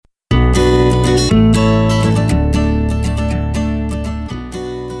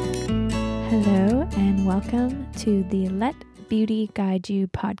to the Let Beauty Guide You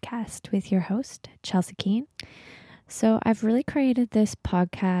podcast with your host, Chelsea Keene. So I've really created this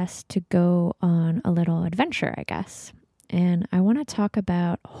podcast to go on a little adventure, I guess. And I want to talk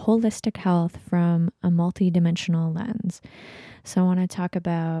about holistic health from a multidimensional lens. So I want to talk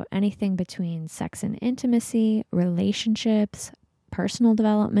about anything between sex and intimacy, relationships, personal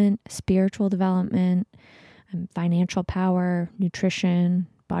development, spiritual development, financial power, nutrition,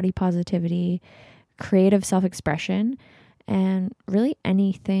 body positivity, creative self-expression, and really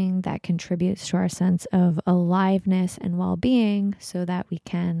anything that contributes to our sense of aliveness and well-being so that we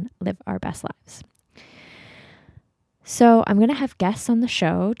can live our best lives. So I'm going to have guests on the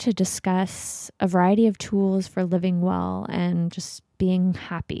show to discuss a variety of tools for living well and just being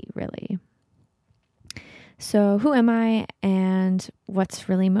happy, really. So who am I and what's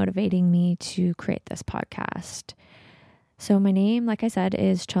really motivating me to create this podcast? So my name, like I said,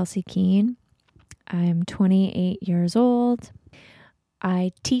 is Chelsea Keene. I'm 28 years old.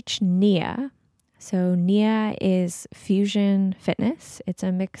 I teach NIA. So NIA is fusion fitness. It's a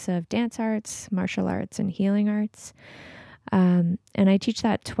mix of dance arts, martial arts, and healing arts. And I teach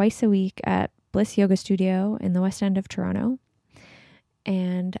that twice a week at Bliss Yoga Studio in the West End of Toronto.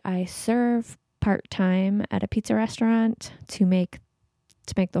 And I serve part-time at a pizza restaurant to make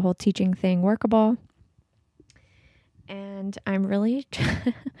the whole teaching thing workable. And I'm really,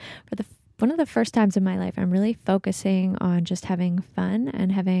 one of the first times in my life, I'm really focusing on just having fun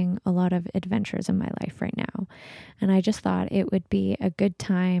and having a lot of adventures in my life right now. And I just thought it would be a good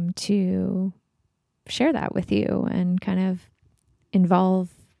time to share that with you and kind of involve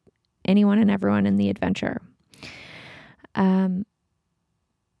anyone and everyone in the adventure.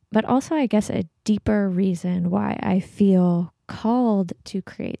 But also, I guess, a deeper reason why I feel called to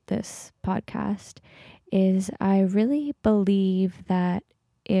create this podcast is I really believe that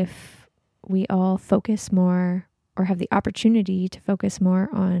if we all focus more or have the opportunity to focus more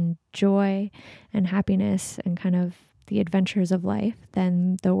on joy and happiness and kind of the adventures of life,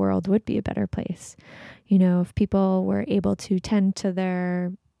 then the world would be a better place. You know, if people were able to tend to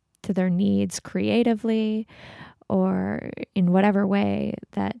their needs creatively or in whatever way,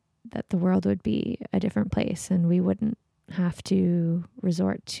 that the world would be a different place and we wouldn't have to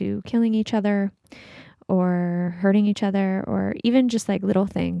resort to killing each other or hurting each other, or even just like little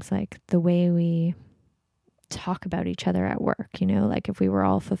things like the way we talk about each other at work. You know, like if we were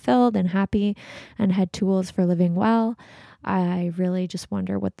all fulfilled and happy and had tools for living well, I really just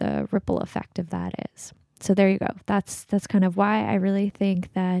wonder what the ripple effect of that is. So there you go. That's kind of why I really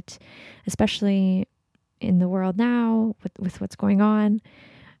think that, especially in the world now with what's going on,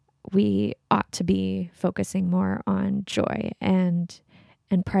 we ought to be focusing more on joy and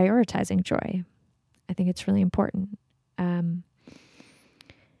prioritizing joy. I think it's really important. And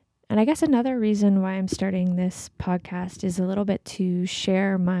I guess another reason why I'm starting this podcast is a little bit to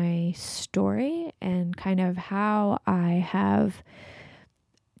share my story and kind of how I have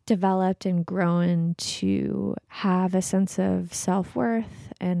developed and grown to have a sense of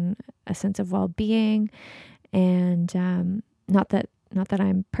self-worth and a sense of well-being. And not that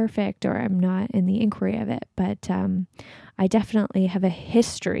I'm perfect or I'm not in the inquiry of it, but I definitely have a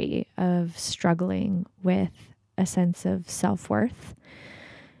history of struggling with a sense of self-worth.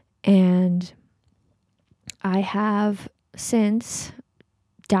 And I have since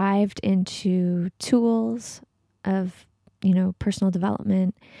dived into tools of, personal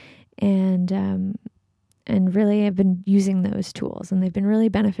development and really I've been using those tools and they've been really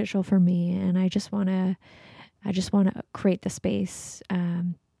beneficial for me. And I just want to create the space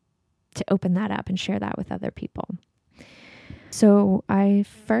to open that up and share that with other people. So I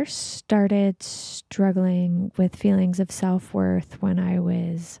first started struggling with feelings of self-worth when I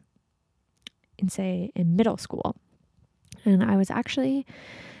was in middle school. And I was actually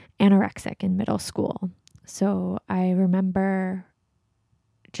anorexic in middle school. So I remember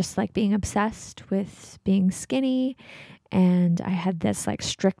just like being obsessed with being skinny. And I had this like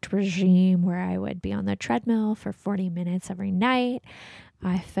strict regime where I would be on the treadmill for 40 minutes every night.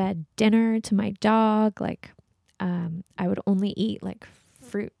 I fed dinner to my dog. I would only eat like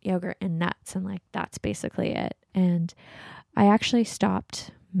fruit, yogurt, and nuts. And like, that's basically it. And I actually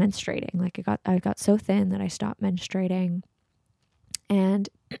stopped menstruating. Like I got so thin that I stopped menstruating. And,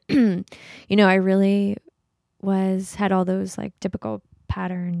 I really had all those like typical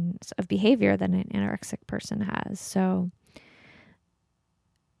patterns of behavior that an anorexic person has. So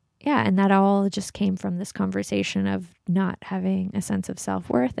yeah, and that all just came from this conversation of not having a sense of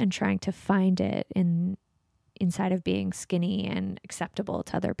self-worth and trying to find it inside of being skinny and acceptable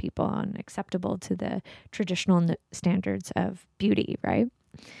to other people and acceptable to the traditional standards of beauty, right?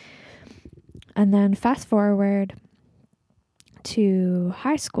 And then fast forward to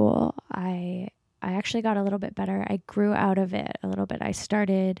high school, I actually got a little bit better. I grew out of it a little bit. I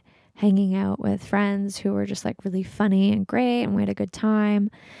started hanging out with friends who were just like really funny and great, and we had a good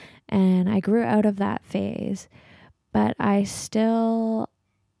time. And I grew out of that phase, but I still,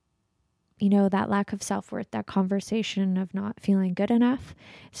 that lack of self-worth, that conversation of not feeling good enough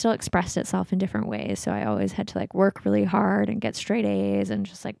still expressed itself in different ways. So I always had to like work really hard and get straight A's and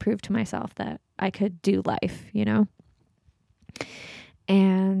just like prove to myself that I could do life,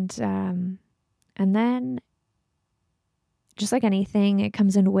 And then just like anything, it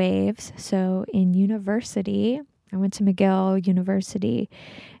comes in waves. So in university, I went to McGill University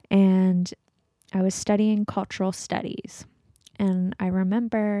and I was studying cultural studies. And I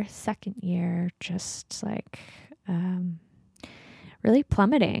remember second year just like really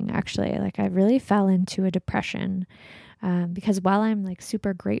plummeting, actually. Like I really fell into a depression because while I'm like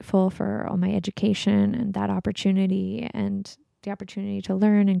super grateful for all my education and that opportunity and the opportunity to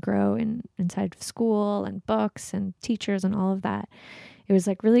learn and grow inside of school and books and teachers and all of that, it was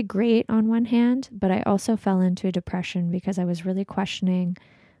like really great on one hand, but I also fell into a depression because I was really questioning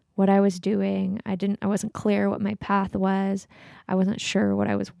what I was doing. I wasn't clear what my path was. I wasn't sure what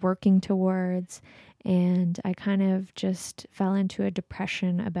I was working towards. And I kind of just fell into a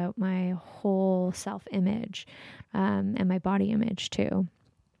depression about my whole self-image, and my body image too.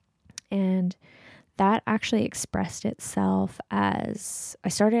 And that actually expressed itself as I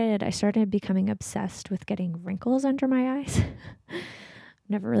started becoming obsessed with getting wrinkles under my eyes.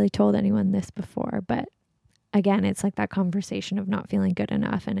 Never really told anyone this before, but again, it's like that conversation of not feeling good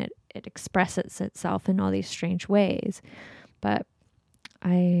enough, and it expresses itself in all these strange ways. But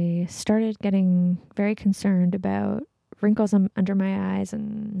I started getting very concerned about wrinkles under my eyes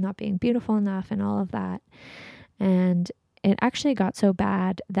and not being beautiful enough and all of that. And it actually got so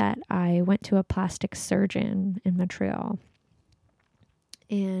bad that I went to a plastic surgeon in Montreal.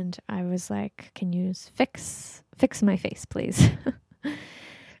 And I was like, can you fix my face, please?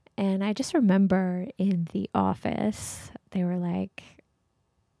 And I just remember in the office, they were like,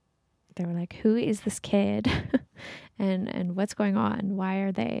 who is this kid? and what's going on? Why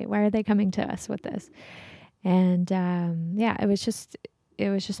are they coming to us with this? And it was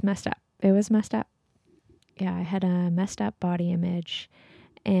just messed up. It was messed up. Yeah, I had a messed up body image,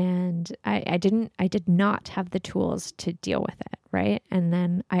 and I did not have the tools to deal with it, right? And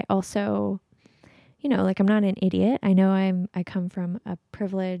then I also, like I'm not an idiot. I know I come from a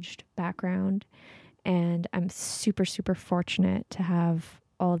privileged background, and I'm super, super fortunate to have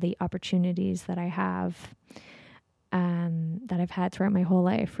all the opportunities that I have, that I've had throughout my whole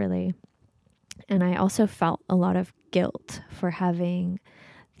life, really. And I also felt a lot of guilt for having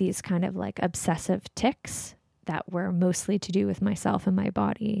these kind of like obsessive tics that were mostly to do with myself and my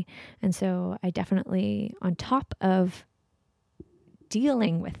body. And so I definitely, on top of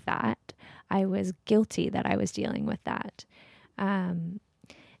dealing with that, I was guilty that I was dealing with that. And,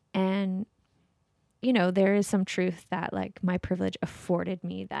 there is some truth that like my privilege afforded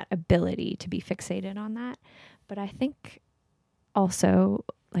me that ability to be fixated on that. But I think also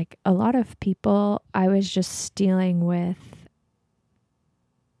like a lot of people, I was just dealing with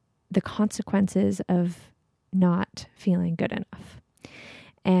the consequences of not feeling good enough.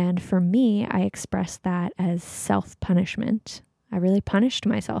 And for me, I expressed that as self-punishment. I really punished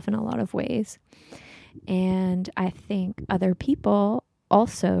myself in a lot of ways. And I think other people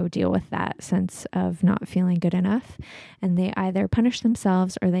also deal with that sense of not feeling good enough. And they either punish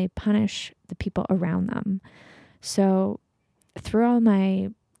themselves or they punish the people around them. So through all my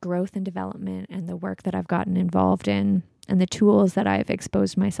growth and development and the work that I've gotten involved in and the tools that I've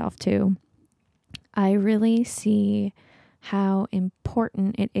exposed myself to, I really see how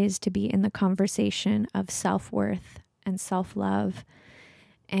important it is to be in the conversation of self-worth and self-love.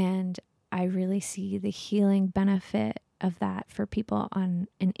 And I really see the healing benefit of that for people on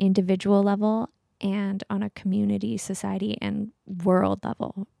an individual level and on a community, society, and world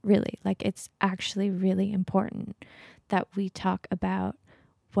level, really. Like it's actually really important that we talk about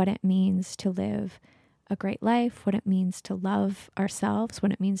what it means to live a great life, what it means to love ourselves,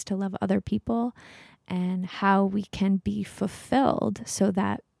 what it means to love other people, and how we can be fulfilled so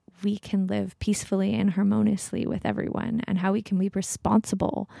that we can live peacefully and harmoniously with everyone, and how we can be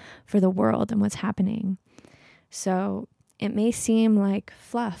responsible for the world and what's happening. So it may seem like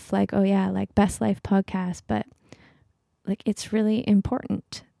fluff, like, oh yeah, like Best Life podcast, but like it's really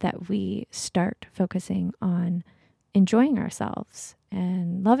important that we start focusing on enjoying ourselves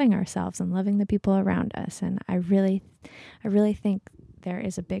and loving the people around us. And I really think there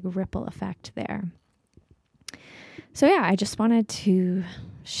is a big ripple effect there. So yeah, I just wanted to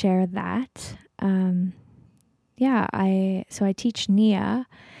share that. I teach NIA,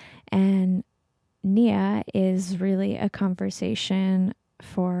 and NIA is really a conversation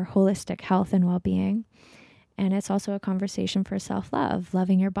for holistic health and well-being. And it's also a conversation for self-love,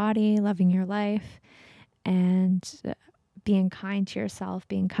 loving your body, loving your life, and being kind to yourself,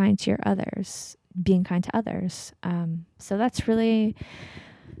 being kind to others. So that's really,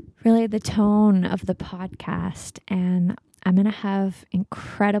 really the tone of the podcast. And I'm going to have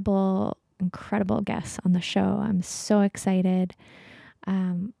incredible guests on the show. I'm so excited.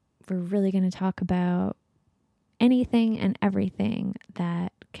 We're really going to talk about anything and everything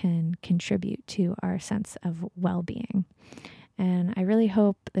that can contribute to our sense of well-being. And I really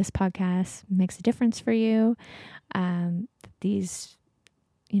hope this podcast makes a difference for you.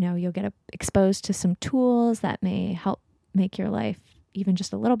 You'll get exposed to some tools that may help make your life even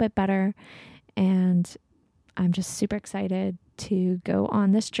just a little bit better. And I'm just super excited to go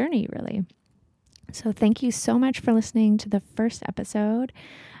on this journey, really. So thank you so much for listening to the first episode.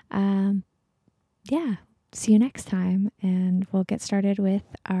 See you next time, and we'll get started with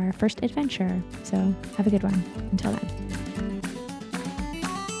our first adventure. So have a good one. Until then.